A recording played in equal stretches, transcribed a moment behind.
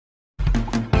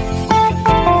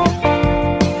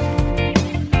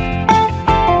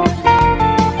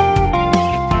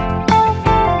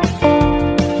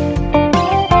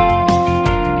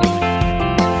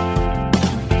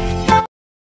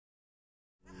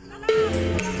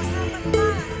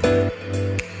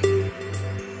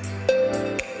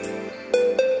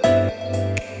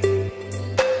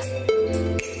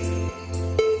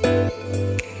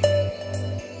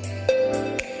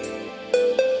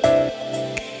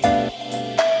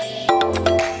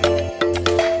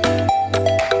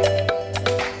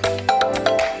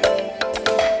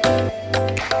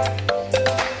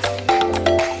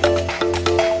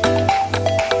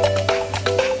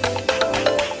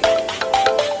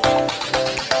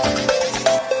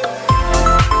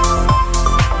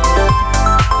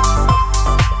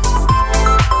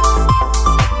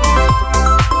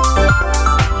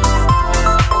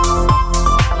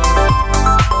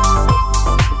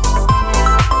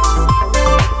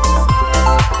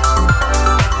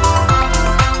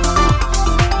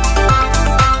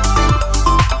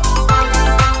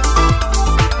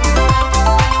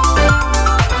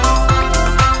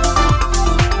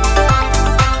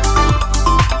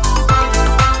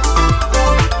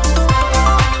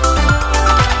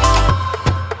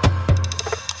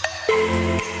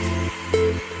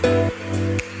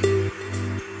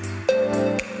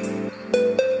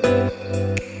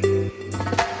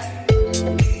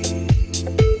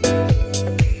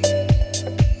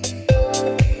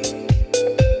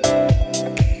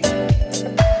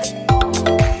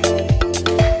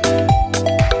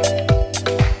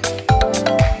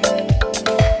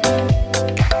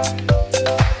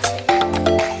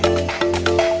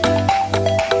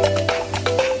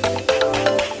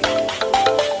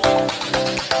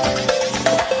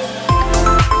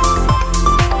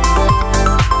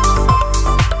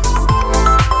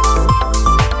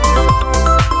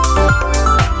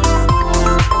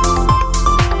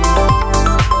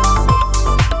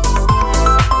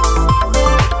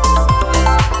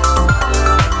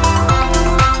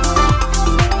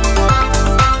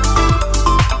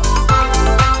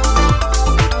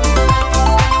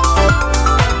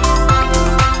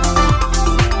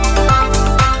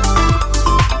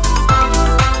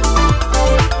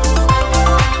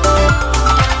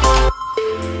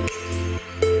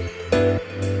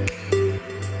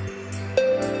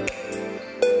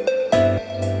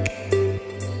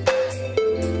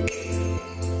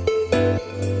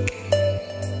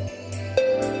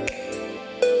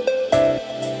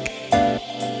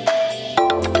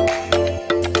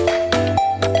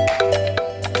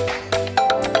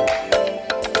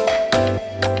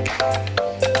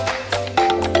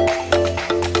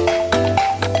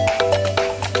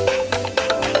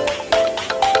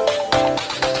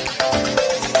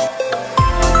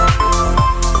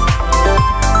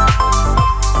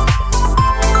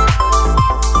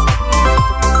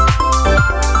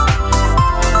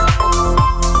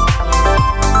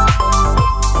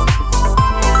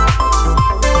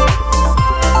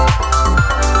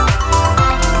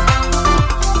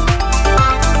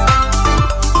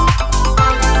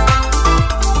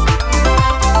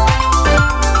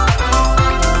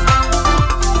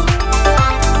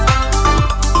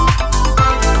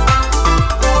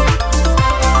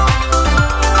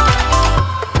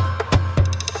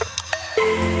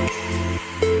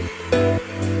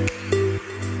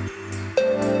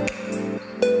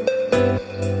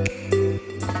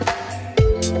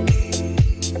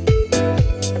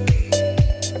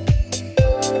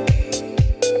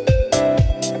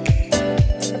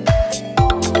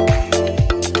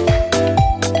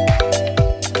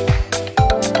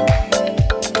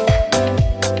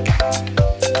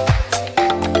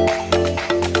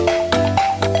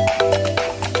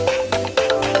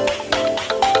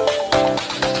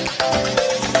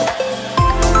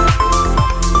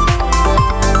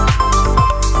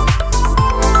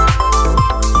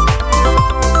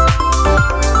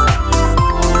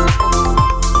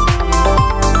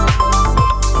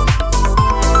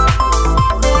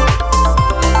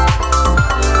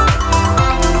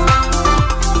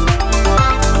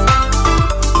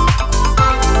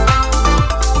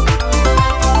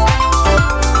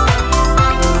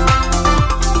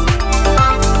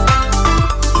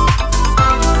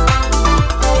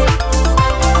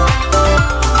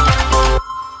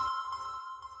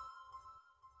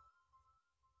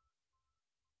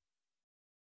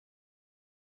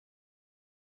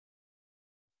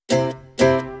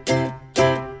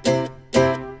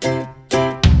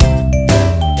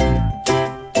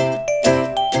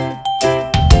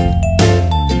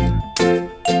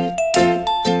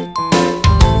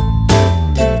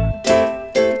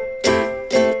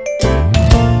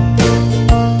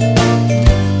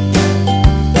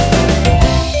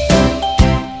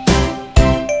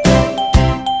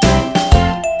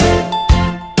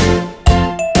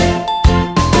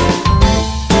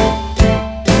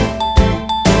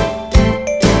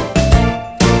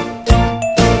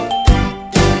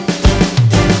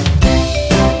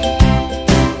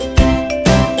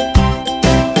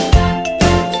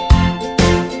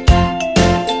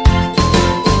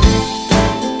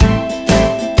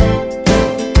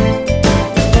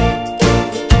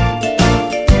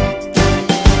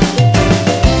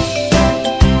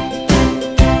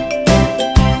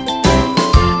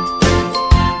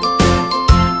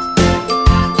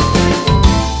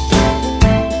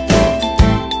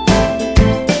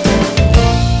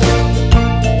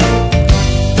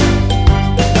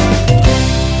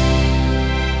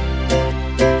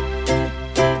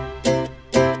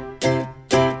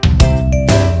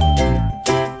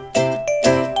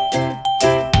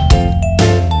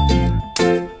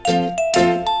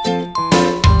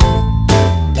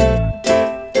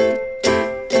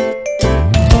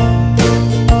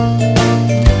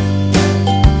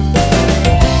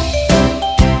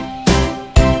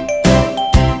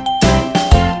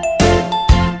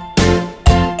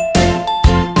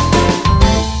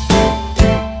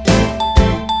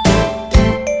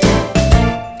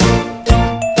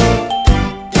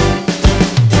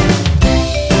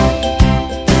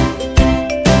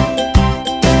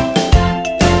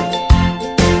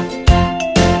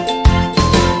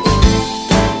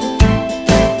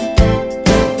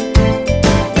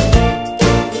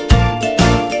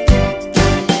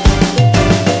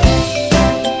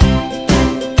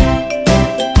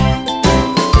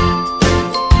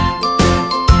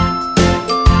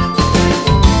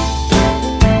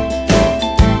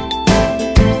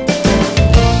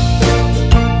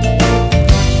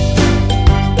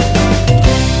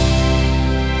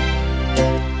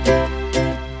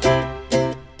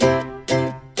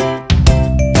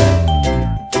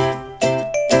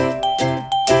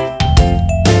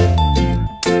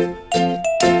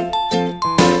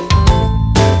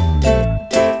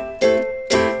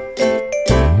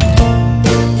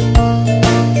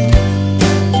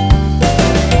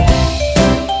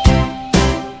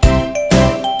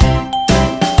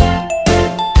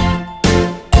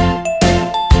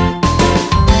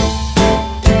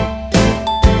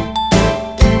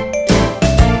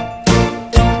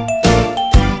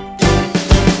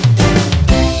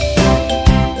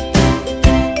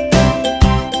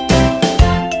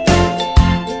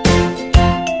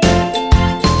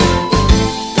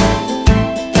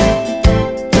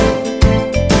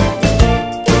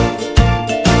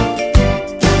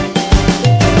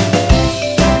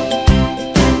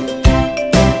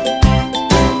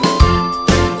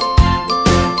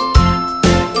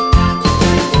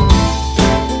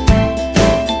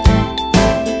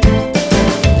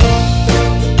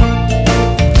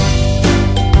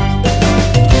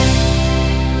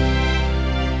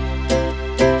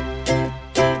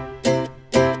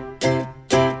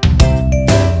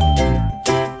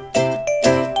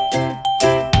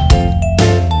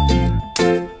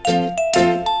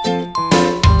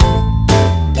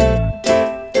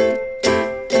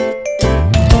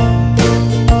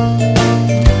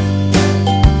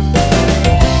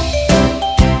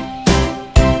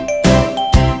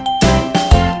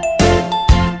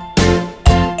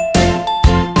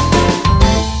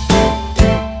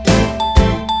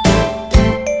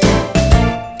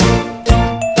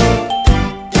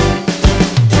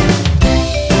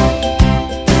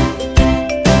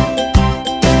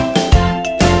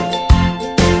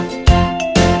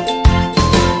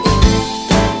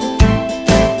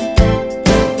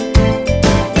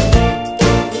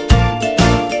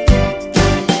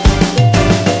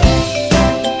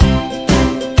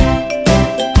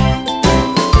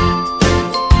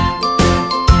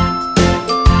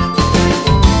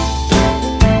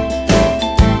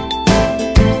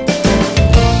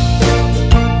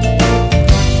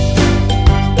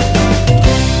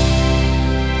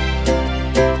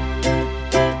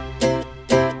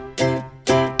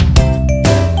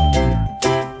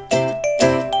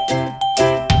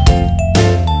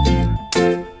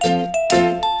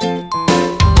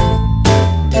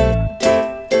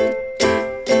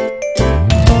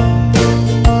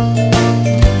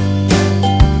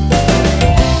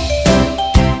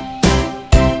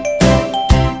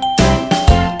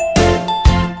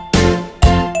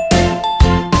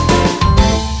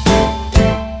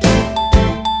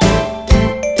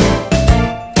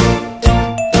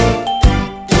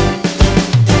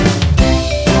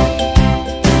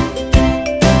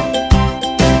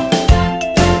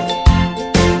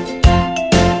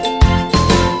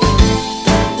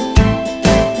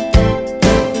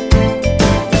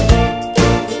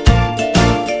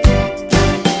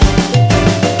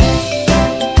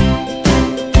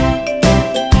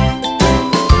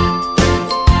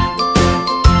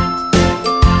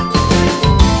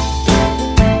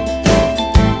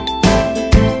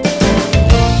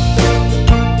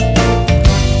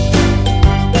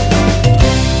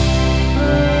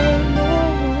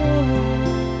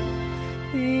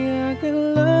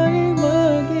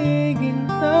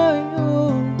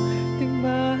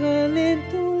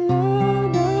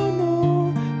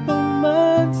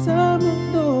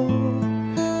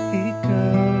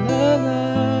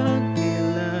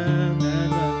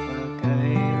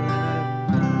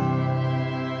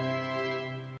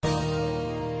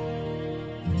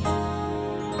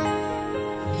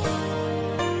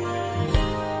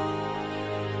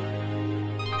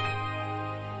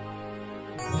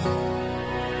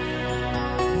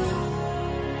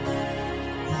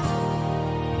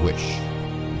Wish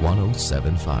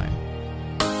 1075.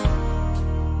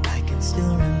 I can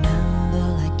still remember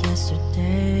like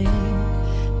yesterday.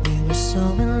 We were so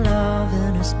in love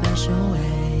in a special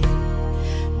way,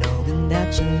 knowing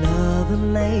that your love would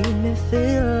make me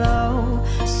feel oh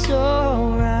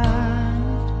so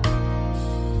right.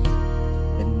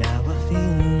 But now I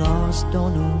feel lost,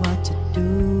 don't know what to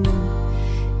do.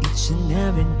 Each and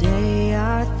every day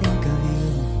I think of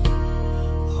you,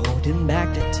 holding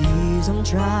back the tears I'm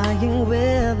trying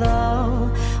with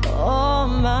all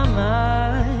my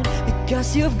mind.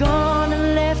 Because you've gone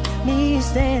and left me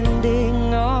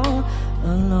standing all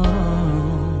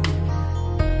alone,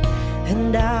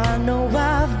 and I know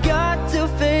I've got to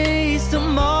face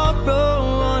tomorrow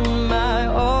on my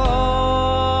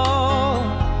own.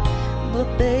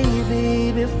 But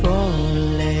baby, before I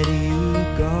let you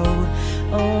go,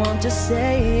 I want to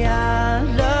say I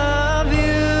love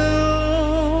you.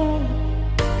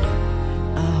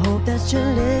 I hope that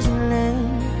you're listening,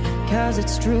 'cause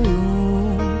it's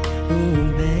true,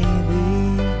 baby.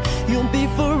 You'll be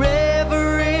forever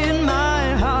in my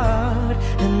heart,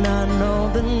 and I know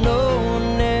that no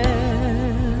one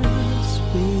else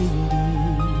will do.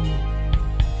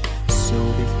 So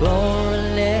before I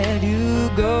let you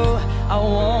go, I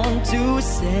want to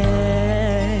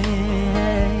say,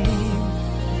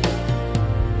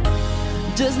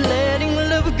 just letting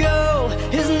love go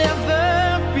is never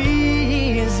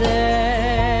easy,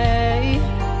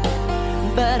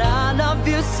 but I love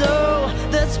you so,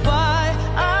 that's why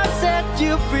I set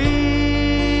you free.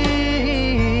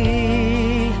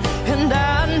 And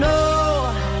I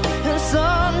know, and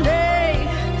someday,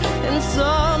 and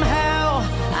somehow,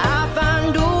 I'll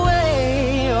find a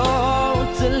way, oh,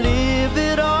 to leave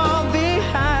it all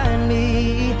behind me.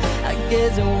 I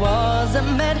guess it wasn't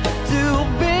meant to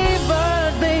be, but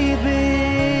baby,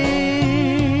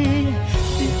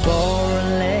 before I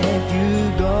let you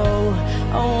go,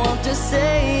 I want to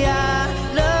say I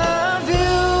love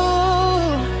you.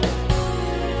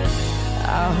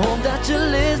 I hope that you're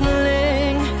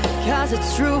listening, 'cause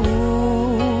it's true,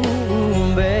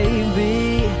 baby.